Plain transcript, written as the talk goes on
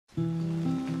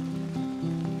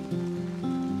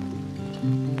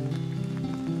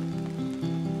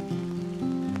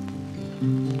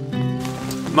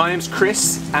My name's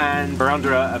Chris, and we're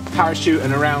under a parachute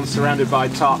and around surrounded by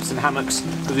tarps and hammocks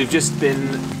because we've just been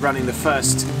running the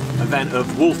first event of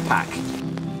Packe.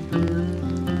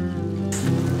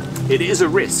 It is a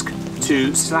risk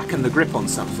to slacken the grip on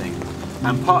something,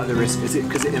 and part of the risk is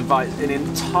because it invites an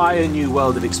entire new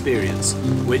world of experience,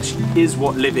 which is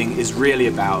what living is really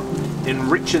about.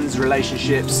 Enriches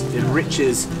relationships,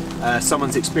 enriches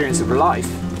someone's experience of life.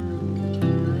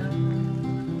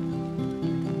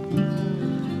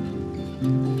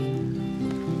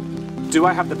 Do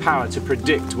I have the power to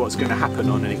predict what's going to happen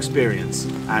on an experience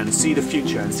and see the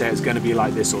future and say it's going to be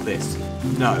like this or this?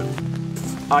 No.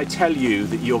 I tell you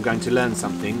that you're going to learn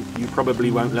something, you probably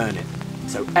won't learn it.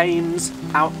 So aims,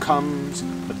 outcomes,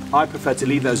 I prefer to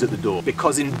leave those at the door,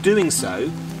 because in doing so,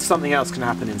 something else can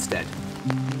happen instead.